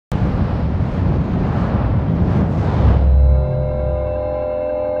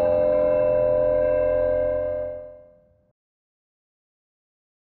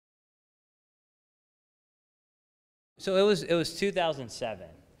So it was 2007,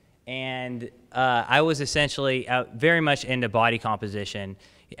 and I was essentially very much into body composition.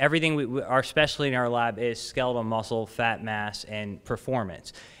 Everything our specialty in our lab is skeletal muscle, fat mass, and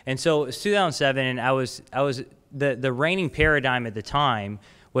performance. And so it was 2007, and I was the reigning paradigm at the time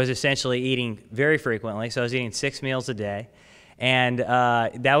was essentially eating very frequently. So I was eating 6 meals a day. And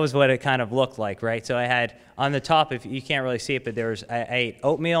that was what it kind of looked like, right? So I had on the top, if you can't really see it, but I ate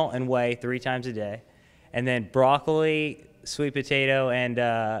oatmeal and whey 3 times a day, and then broccoli, sweet potato,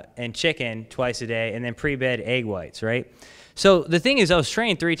 and chicken twice a day, and then pre-bed egg whites, right? So the thing is, I was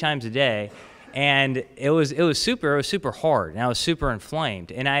training 3 times a day, and it was super hard, and I was super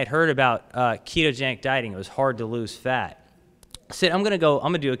inflamed. And I had heard about ketogenic dieting. It was hard to lose fat. I said, I'm gonna do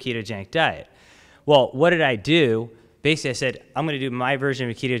a ketogenic diet. Well, what did I do? Basically, I said, I'm going to do my version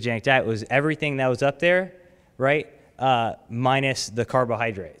of a ketogenic diet. It was everything that was up there, right, minus the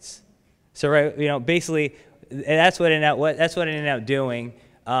carbohydrates. So, right, basically, that's what I ended up doing.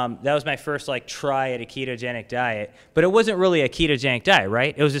 That was my first try at a ketogenic diet, but it wasn't really a ketogenic diet,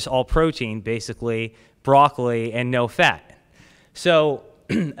 right? It was just all protein, basically, broccoli, and no fat. So,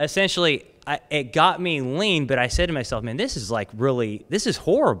 essentially, it got me lean, but I said to myself, man, this is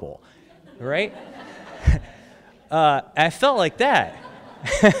horrible, right? I felt like that.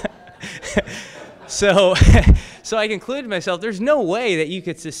 So I concluded to myself, there's no way that you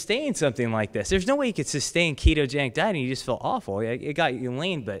could sustain something like this. There's no way you could sustain ketogenic dieting. You just feel awful. It got you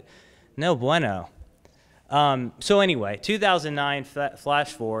lean, but no bueno. So anyway, 2009,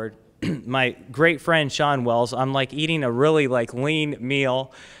 flash forward, my great friend Sean Wells, I'm eating a really lean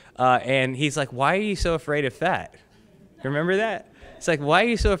meal, and he's like, why are you so afraid of fat? Remember that? It's like, why are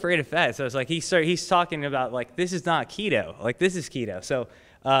you so afraid of fat? So it's like he's talking about this is not keto, this is keto. So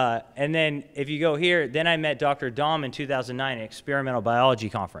and then if you go here, then I met Dr. Dom in 2009 at an experimental biology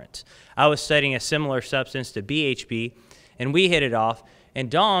conference. I was studying a similar substance to BHB, and we hit it off.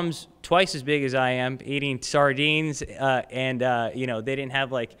 And Dom's twice as big as I am, eating sardines, and they didn't have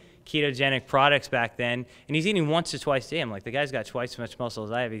ketogenic products back then, and he's eating once to twice a day. I'm like, the guy's got twice as much muscle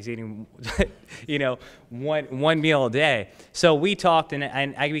as I have. He's eating, one meal a day. So we talked, and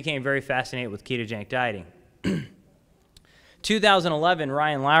I became very fascinated with ketogenic dieting. 2011,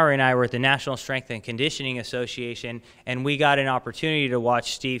 Ryan Lowry and I were at the National Strength and Conditioning Association, and we got an opportunity to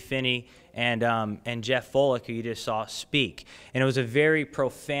watch Steve Phinney and Jeff Volek, who you just saw, speak. And it was a very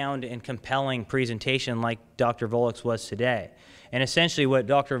profound and compelling presentation like Dr. Volek's was today. And essentially what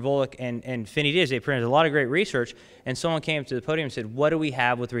Dr. Volek and Phinney did is they presented a lot of great research, and someone came to the podium and said, what do we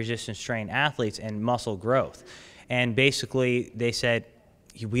have with resistance-trained athletes and muscle growth? And basically they said,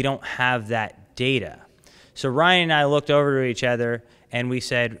 we don't have that data. So Ryan and I looked over to each other, and we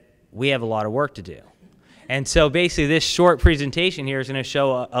said, we have a lot of work to do. And so basically this short presentation here is going to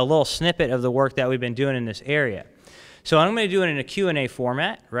show a little snippet of the work that we've been doing in this area. So I'm going to do it in a Q&A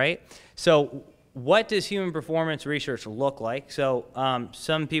format, right? So what does human performance research look like? So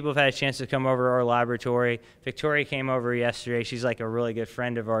some people have had a chance to come over to our laboratory. Victoria came over yesterday. She's a really good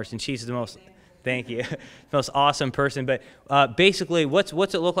friend of ours, and she's the most, thank you, most awesome person. But basically, what's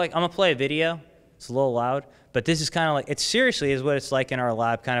it look like? I'm going to play a video. It's a little loud, but this is kind of it seriously is what it's like in our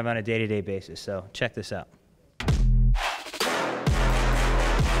lab kind of on a day-to-day basis. So check this out.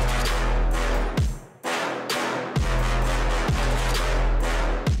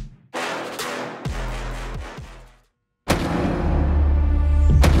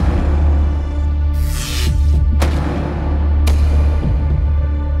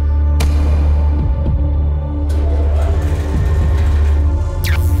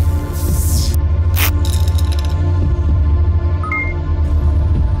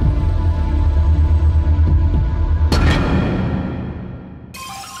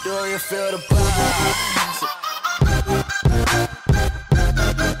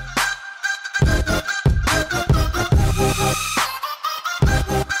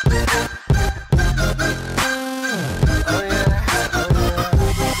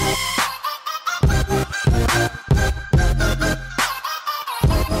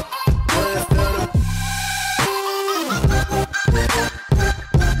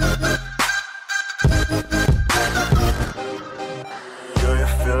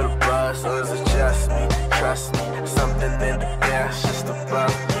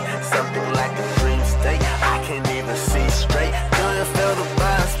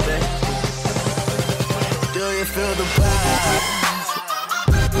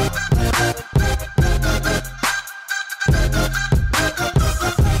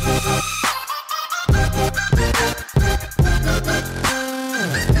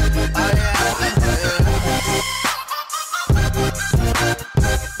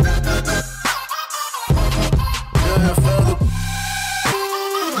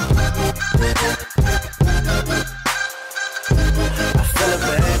 I feel it,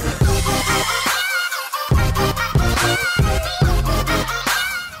 baby.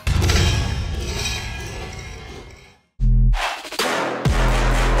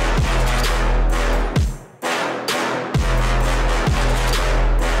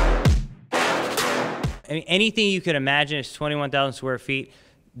 I mean, anything you could imagine is 21,000 square feet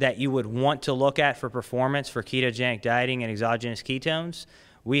that you would want to look at for performance for ketogenic dieting and exogenous ketones.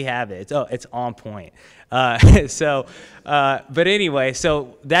 We have it. It's on point. But anyway,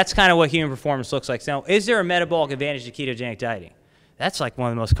 so that's kind of what human performance looks like. Now, is there a metabolic advantage to ketogenic dieting? That's like one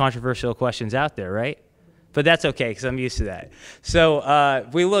of the most controversial questions out there, right? But that's okay, because I'm used to that. So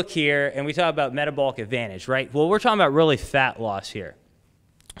we look here, and we talk about metabolic advantage, right? Well, we're talking about really fat loss here.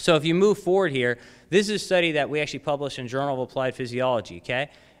 So if you move forward here, this is a study that we actually published in Journal of Applied Physiology, okay?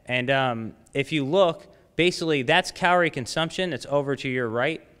 And if you look, basically that's calorie consumption that's over to your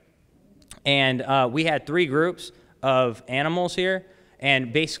right. And we had 3 groups of animals here.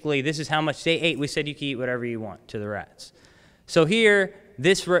 And basically this is how much they ate. We said you can eat whatever you want to the rats. So here,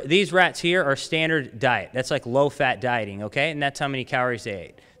 these rats here are standard diet. That's like low-fat dieting, okay? And that's how many calories they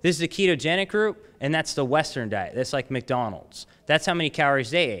ate. This is the ketogenic group, and that's the Western diet. That's like McDonald's. That's how many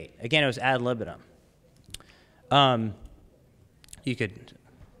calories they ate. Again, it was ad libitum. You could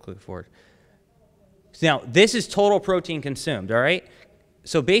click forward. Now, this is total protein consumed, all right?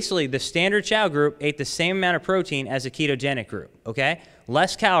 So basically, the standard chow group ate the same amount of protein as a ketogenic group, okay?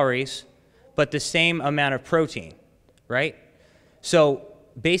 Less calories, but the same amount of protein, right? So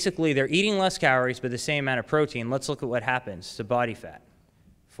basically, they're eating less calories, but the same amount of protein. Let's look at what happens to body fat.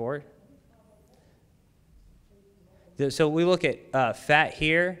 Forward. So we look at fat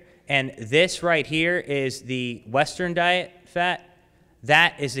here, and this right here is the Western diet fat.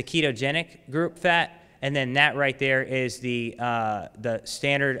 That is the ketogenic group fat, and then that right there is the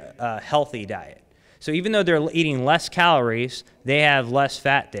standard healthy diet. So even though they're eating less calories, they have less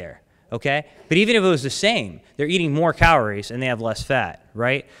fat there, okay? But even if it was the same, they're eating more calories and they have less fat,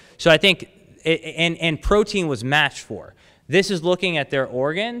 right? So I think, and protein was matched for. This is looking at their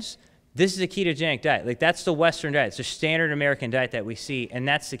organs. This is a ketogenic diet. Like, that's the Western diet. It's a standard American diet that we see, and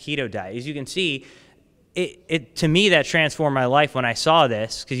that's the keto diet. As you can see, to me, that transformed my life when I saw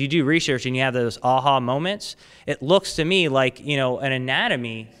this, because you do research and you have those aha moments. It looks to me like, you know, an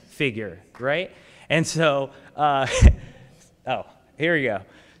anatomy figure, right? And so, oh, here we go.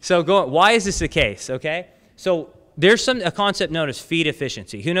 So why is this the case, okay? So there's a concept known as feed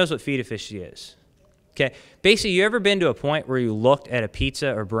efficiency. Who knows what feed efficiency is? Okay, basically, you ever been to a point where you looked at a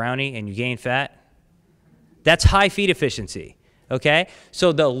pizza or brownie and you gained fat? That's high feed efficiency, okay?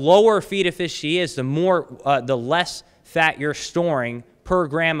 So the lower feed efficiency is, the less fat you're storing per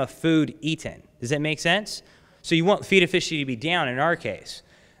gram of food eaten. Does that make sense? So you want feed efficiency to be down in our case.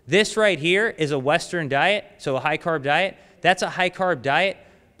 This right here is a Western diet, so a high-carb diet. That's a high-carb diet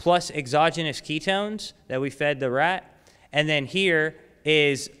plus exogenous ketones that we fed the rat. And then here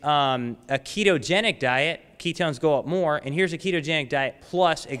is a ketogenic diet. Ketones go up more, and here's a ketogenic diet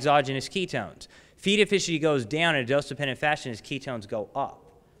plus exogenous ketones. Feed efficiency goes down in a dose-dependent fashion as ketones go up.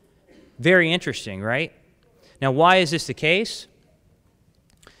 Very interesting, right? Now, why is this the case?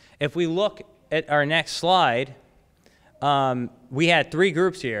 If we look at our next slide, we had 3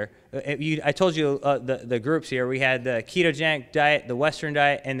 groups here. I told you the groups here. We had the ketogenic diet, the Western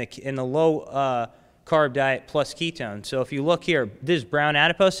diet, and the low carb diet plus ketones. So if you look here, this is brown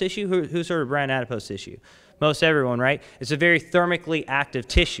adipose tissue. Who's heard of brown adipose tissue? Most everyone, right? It's a very thermically active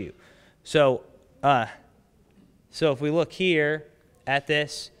tissue. So if we look here at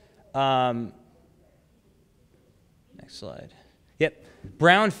this, next slide. Yep,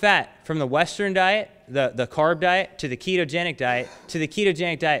 brown fat from the Western diet, the carb diet, to the ketogenic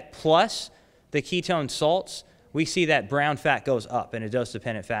diet plus the ketone salts, we see that brown fat goes up in a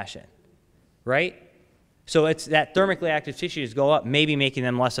dose-dependent fashion, right? So it's that thermically active tissues go up, maybe making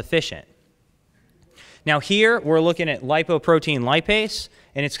them less efficient. Now here, we're looking at lipoprotein lipase,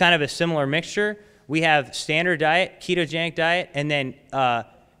 and it's kind of a similar mixture. We have standard diet, ketogenic diet, and then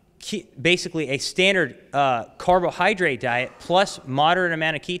basically a standard carbohydrate diet plus moderate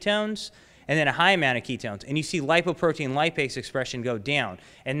amount of ketones, and then a high amount of ketones. And you see lipoprotein lipase expression go down,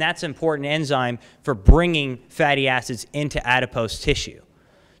 and that's an important enzyme for bringing fatty acids into adipose tissue.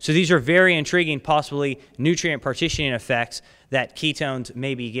 So these are very intriguing, possibly nutrient partitioning effects that ketones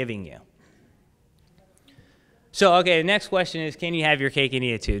may be giving you. So, okay, the next question is, can you have your cake and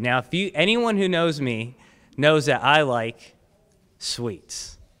eat it too? Now, anyone who knows me knows that I like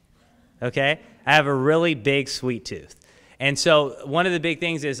sweets, okay? I have a really big sweet tooth. And so one of the big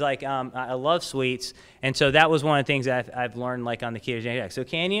things is, like, I love sweets, and so that was one of the things that I've learned, like, on the ketogenic diet. So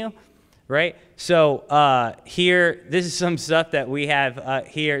can you? right? So here, this is some stuff that we have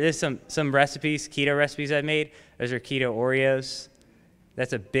here. This is some recipes, keto recipes I made. Those are keto Oreos.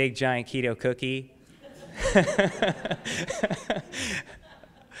 That's a big, giant keto cookie.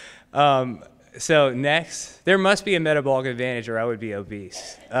 So next, there must be a metabolic advantage or I would be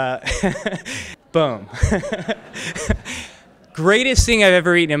obese. Boom. Greatest thing I've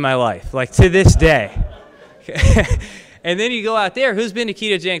ever eaten in my life, like to this day. And then you go out there, who's been to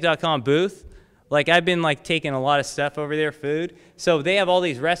ketogenic.com booth? Like I've been like taking a lot of stuff over there, food. So they have all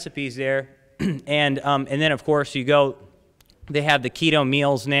these recipes there. And then of course you go, they have the keto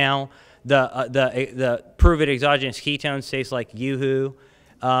meals now. The prove it exogenous ketones taste like Yoo-hoo.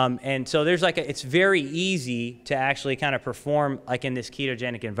 And so there's like it's very easy to actually kind of perform like in this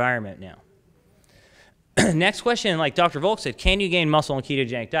ketogenic environment now. Next question, like Dr. Volk said, can you gain muscle on a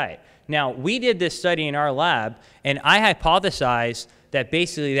ketogenic diet? Now, we did this study in our lab, and I hypothesized that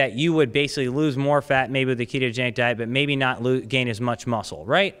basically that you would basically lose more fat maybe with the ketogenic diet, but maybe not gain as much muscle,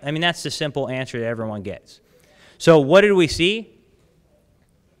 right? I mean, that's the simple answer that everyone gets. So what did we see?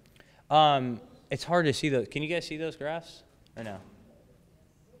 It's hard to see those. Can you guys see those graphs or no?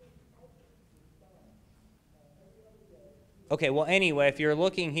 Okay, well, anyway, if you're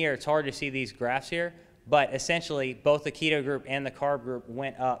looking here, it's hard to see these graphs here, but essentially both the keto group and the carb group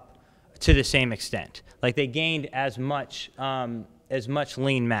went up to the same extent. Like they gained as much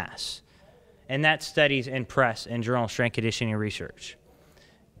lean mass. And that studies in Press and Journal of Strength Conditioning Research.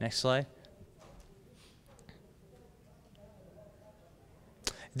 Next slide.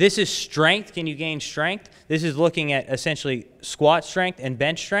 This is strength. Can you gain strength? This is looking at essentially squat strength and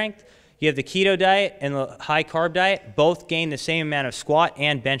bench strength. You have the keto diet and the high carb diet, both gain the same amount of squat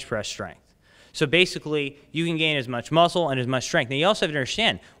and bench press strength. So basically, you can gain as much muscle and as much strength. Now, you also have to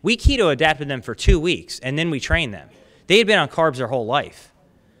understand, we keto adapted them for 2 weeks, and then we trained them. They had been on carbs their whole life.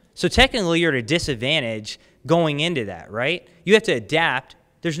 So technically, you're at a disadvantage going into that, right? You have to adapt.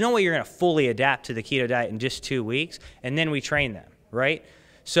 There's no way you're going to fully adapt to the keto diet in just 2 weeks, and then we train them, right?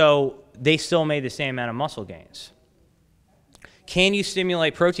 So they still made the same amount of muscle gains. Can you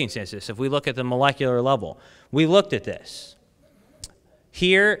stimulate protein synthesis if we look at the molecular level? We looked at this.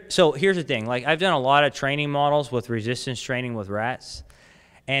 Here, so here's the thing. Like I've done a lot of training models with resistance training with rats,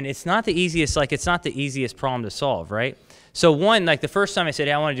 and it's not the easiest, it's not the easiest problem to solve, right? So one, like the first time I said,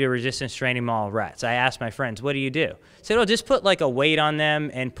 hey, I want to do a resistance training model of rats, I asked my friends, what do you do? I said, oh, just put like a weight on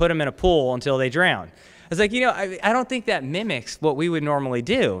them and put them in a pool until they drown. I was like, you know, I don't think that mimics what we would normally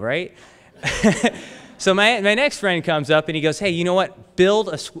do, right? So my next friend comes up and he goes, hey, you know what? Build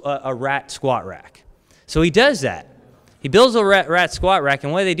a rat squat rack. So he does that. He builds a rat squat rack,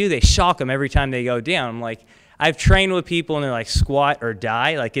 and what do? They shock them every time they go down. I'm like, I've trained with people, and they're like, squat or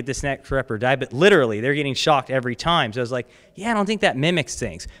die, like get this next rep or die, but literally, they're getting shocked every time. So I was like, yeah, I don't think that mimics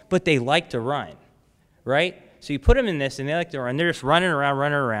things, but they like to run, right? So you put them in this, and they like to run. They're just running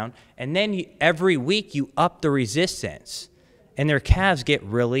around, and then every week you up the resistance, and their calves get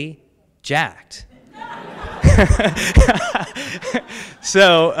really jacked.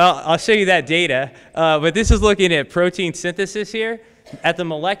 So I'll show you that data, but this is looking at protein synthesis here. At the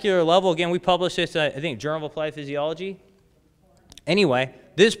molecular level, again, we published this, I think, Journal of Applied Physiology. Anyway,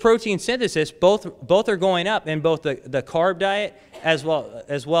 this protein synthesis, both are going up in both the carb diet as well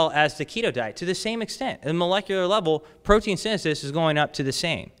as the keto diet to the same extent. At the molecular level, protein synthesis is going up to the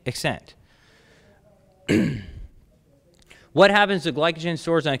same extent. What happens to glycogen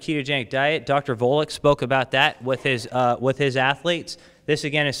stores on a ketogenic diet? Dr. Volek spoke about that with his athletes. This,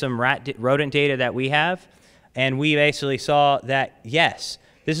 again, is some rodent data that we have. And we basically saw that, yes,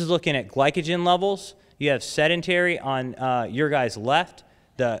 this is looking at glycogen levels. You have sedentary on your guy's left,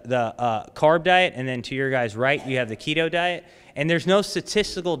 the carb diet, and then to your guy's right, you have the keto diet. And there's no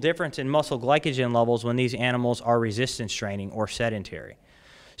statistical difference in muscle glycogen levels when these animals are resistance training or sedentary.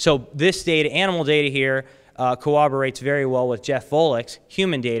 So this data, animal data here, corroborates very well with Jeff Volek's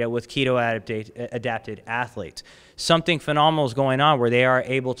human data with keto-adapted athletes. Something phenomenal is going on where they are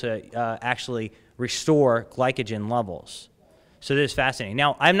able to actually restore glycogen levels. So this is fascinating.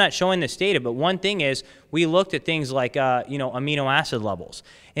 Now, I'm not showing this data, but one thing is we looked at things like amino acid levels.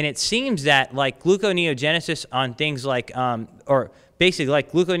 And it seems that like gluconeogenesis on things like, or basically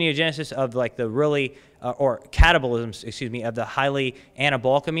like gluconeogenesis of like the really, or catabolisms, excuse me, of the highly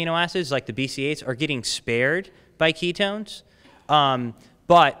anabolic amino acids like the BCAAs are getting spared by ketones.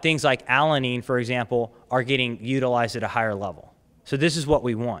 But things like alanine, for example, are getting utilized at a higher level. So this is what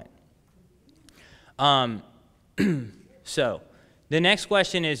we want. So the next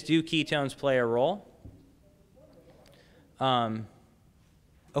question is, do ketones play a role?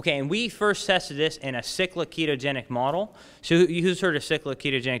 Okay, and we first tested this in a cyclic ketogenic model. So who's heard of cyclic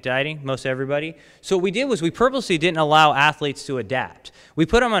ketogenic dieting? Most everybody. So what we did was we purposely didn't allow athletes to adapt. We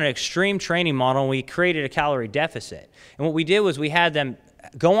put them on an extreme training model, and we created a calorie deficit. And what we did was we had them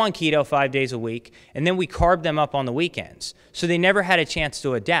go on keto 5 days a week, and then we carved them up on the weekends. So they never had a chance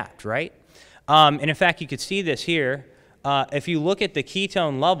to adapt, right? And in fact, you could see this here. If you look at the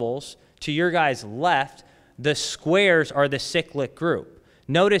ketone levels to your guys' left, the squares are the cyclic group.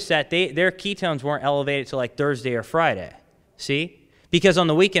 Notice that their ketones weren't elevated to like Thursday or Friday. See? Because on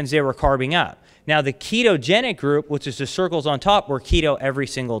the weekends they were carbing up. Now the ketogenic group, which is the circles on top, were keto every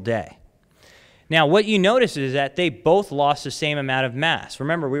single day. Now what you notice is that they both lost the same amount of mass.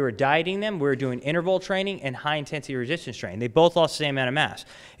 Remember, we were dieting them, we were doing interval training and high intensity resistance training. They both lost the same amount of mass.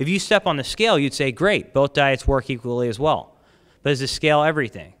 If you step on the scale, you'd say, great, both diets work equally as well. But does the scale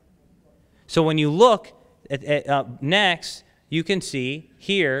everything? So when you look at next, you can see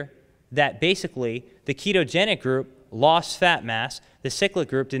here that basically the ketogenic group lost fat mass. The cyclic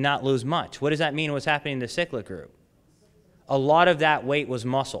group did not lose much. What does that mean was happening in the cyclic group? A lot of that weight was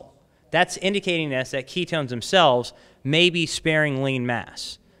muscle. That's indicating to us that ketones themselves may be sparing lean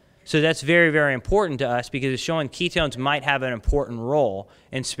mass. So that's very, very important to us because it's showing ketones might have an important role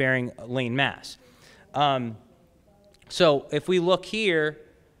in sparing lean mass. So if we look here,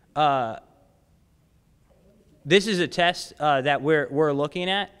 this is a test that we're looking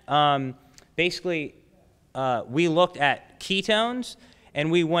at. Basically, we looked at ketones, and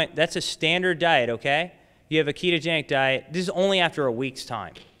we went, that's a standard diet, okay? You have a ketogenic diet. This is only after a week's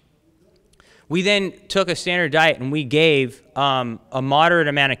time. We then took a standard diet, and we gave a moderate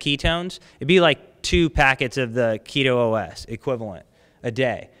amount of ketones. It'd be like 2 packets of the Keto OS equivalent a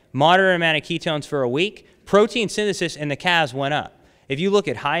day. Moderate amount of ketones for a week. Protein synthesis in the calves went up. If you look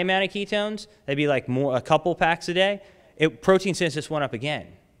at high amount of ketones, that'd be like a couple packs a day. Protein synthesis went up again.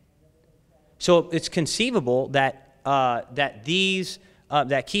 So it's conceivable that that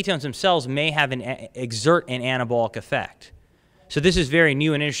ketones themselves may have exert an anabolic effect. So this is very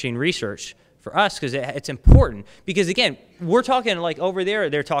new and interesting research for us because it's important. Because again, we're talking like over there,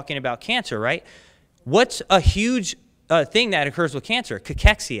 they're talking about cancer, right? What's a huge thing that occurs with cancer?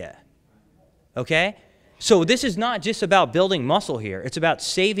 Cachexia. Okay. So this is not just about building muscle here. It's about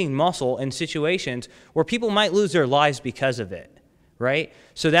saving muscle in situations where people might lose their lives because of it, right?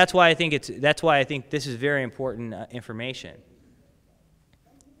 So that's why I think this is very important information.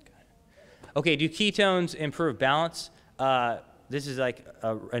 Okay, do ketones improve balance? This is like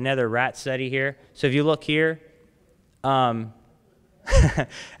another rat study here. So if you look here, that's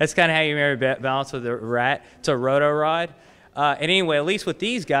kind of how you measure balance with a rat. It's a rotorod. And anyway, at least with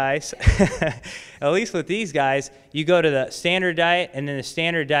these guys, you go to the standard diet, and then the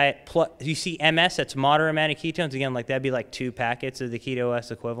standard diet plus, you see MS, that's moderate amount of ketones. Again, like that'd be like 2 packets of the Keto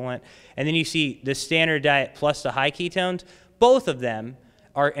OS equivalent. And then you see the standard diet plus the high ketones. Both of them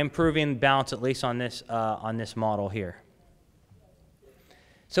are improving balance, at least on this model here.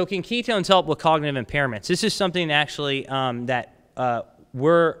 So can ketones help with cognitive impairments? This is something actually that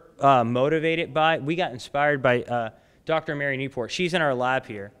we're motivated by. We got inspired by Dr. Mary Newport. She's in our lab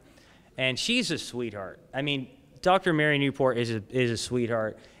here, and she's a sweetheart. I mean, Dr. Mary Newport is a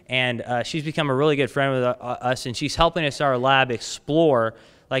sweetheart, and she's become a really good friend with us, and she's helping us in our lab explore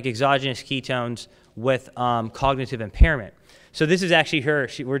like exogenous ketones with cognitive impairment. So this is actually her.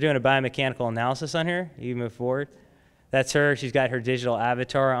 We're doing a biomechanical analysis on her. You move forward. That's her. She's got her digital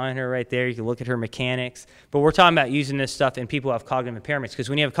avatar on her right there. You can look at her mechanics. But we're talking about using this stuff in people who have cognitive impairments, because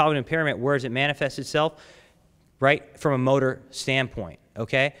when you have cognitive impairment, where does it manifest itself? Right? From a motor standpoint,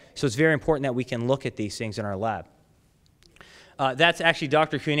 okay? So it's very important that we can look at these things in our lab. That's actually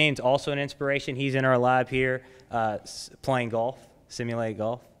Dr. Cunane's also an inspiration. He's in our lab here playing golf, simulated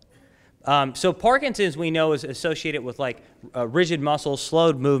golf. So Parkinson's, we know, is associated with like rigid muscles,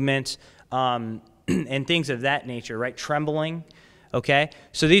 slowed movements, and things of that nature, right? Trembling, okay?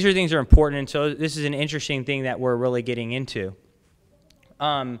 So these are things that are important, and so this is an interesting thing that we're really getting into.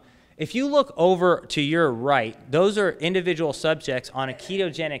 If you look over to your right, those are individual subjects on a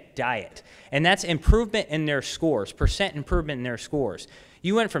ketogenic diet, and that's improvement in their scores, percent improvement in their scores.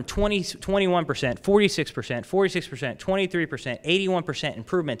 You went from 21%, 46%, 46%, 23%, 81%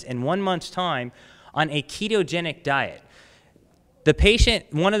 improvements in 1 month's time on a ketogenic diet. The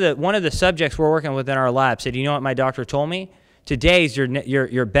patient, one of the subjects we're working with in our lab said, you know what my doctor told me? Today's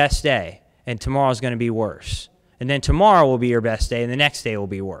your best day, and tomorrow's going to be worse. And then tomorrow will be your best day, and the next day will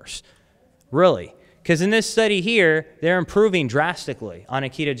be worse. Really? Because in this study here, they're improving drastically on a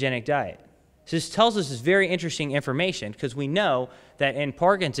ketogenic diet. So this tells us this very interesting information because we know that in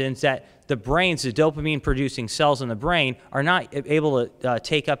Parkinson's that the brains, the dopamine-producing cells in the brain, are not able to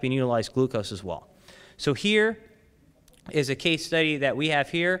take up and utilize glucose as well. So here is a case study that we have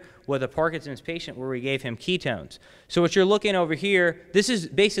here with a Parkinson's patient where we gave him ketones. So what you're looking over here, this is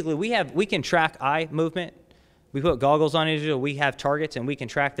basically, we can track eye movement. We put goggles on it, we have targets, and we can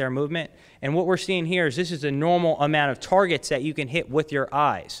track their movement. And what we're seeing here is this is the normal amount of targets that you can hit with your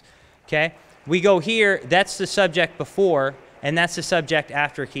eyes, okay? We go here, that's the subject before, and that's the subject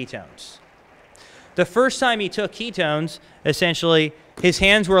after ketones. The first time he took ketones, essentially, his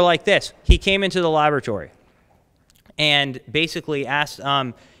hands were like this. He came into the laboratory and basically asked,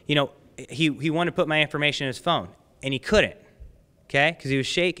 you know, he wanted to put my information in his phone, and he couldn't, okay, because he was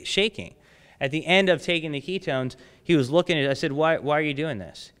shaking. At the end of taking the ketones, he was looking at it. I said, why are you doing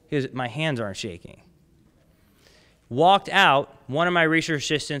this? He goes, my hands aren't shaking. Walked out. One of my research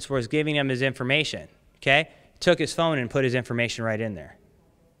assistants was giving him his information, okay? Took his phone and put his information right in there,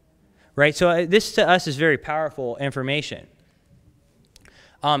 right? So this to us is very powerful information.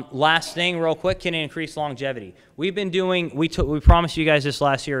 Last thing real quick, can increase longevity. We've been doing, we promised you guys this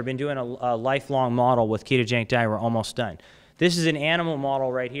last year, we've been doing a lifelong model with ketogenic diet. We're almost done. This is an animal model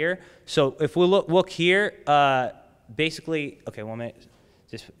right here. So if we look here, basically, okay, 1 minute,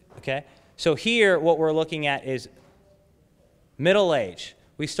 okay. So here, what we're looking at is middle age.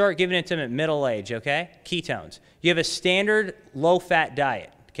 We start giving it to them at middle age, okay? Ketones. You have a standard low-fat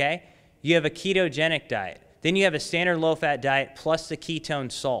diet, okay? You have a ketogenic diet. Then you have a standard low-fat diet plus the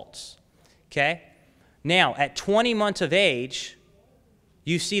ketone salts, okay? Now, at 20 months of age,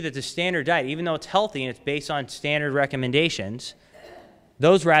 you see that the standard diet, even though it's healthy and it's based on standard recommendations,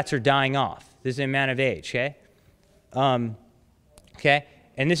 those rats are dying off. This is the amount of age, okay? Okay,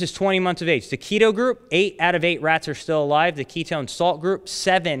 and this is 20 months of age. The keto group, 8 out of 8 rats are still alive. The ketone salt group,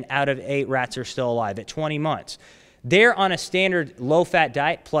 7 out of 8 rats are still alive at 20 months. They're on a standard low-fat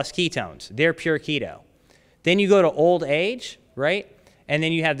diet plus ketones. They're pure keto. Then you go to old age, right? And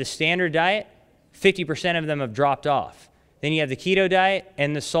then you have the standard diet. 50% of them have dropped off. Then you have the keto diet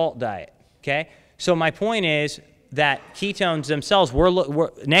and the salt diet, okay? So my point is that ketones themselves,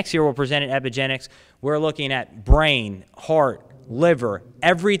 next year we'll present at Epigenics, we're looking at brain, heart, liver,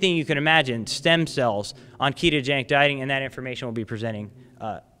 everything you can imagine, stem cells on ketogenic dieting, and that information we'll be presenting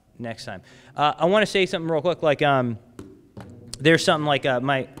next time. I want to say something real quick, like there's something like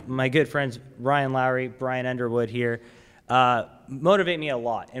my good friends Ryan Lowry, Brian Underwood here, motivate me a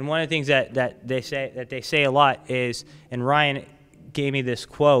lot. And one of the things that they say a lot is, and Ryan gave me this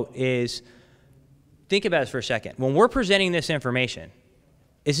quote, is think about this for a second. When we're presenting this information,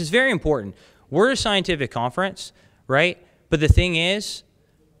 this is very important. We're at a scientific conference, right? But the thing is,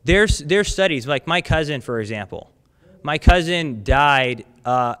 there's studies, like my cousin, for example. My cousin died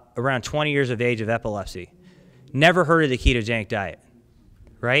around 20 years of age of epilepsy. Never heard of the ketogenic diet,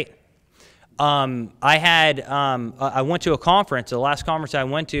 right? I went to a conference, the last conference I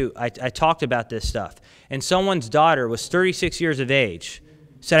went to, I talked about this stuff. And someone's daughter was 36 years of age,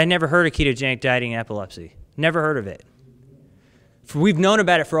 said, I never heard of ketogenic dieting and epilepsy. Never heard of it. We've known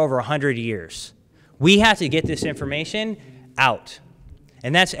about it for over 100 years. We have to get this information out.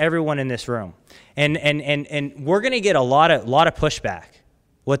 And that's everyone in this room. And we're going to get a lot of pushback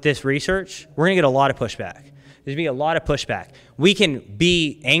with this research. We're going to get a lot of pushback. There's going to be a lot of pushback. We can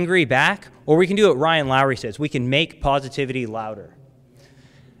be angry back, or we can do what Ryan Lowry says. We can make positivity louder.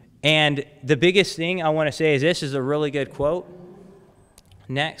 And the biggest thing I want to say is this is a really good quote.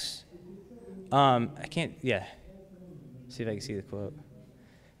 Next. I can't, yeah. See if I can see the quote.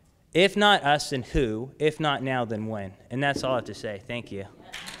 If not us, then who? If not now, then when? And that's all I have to say. Thank you.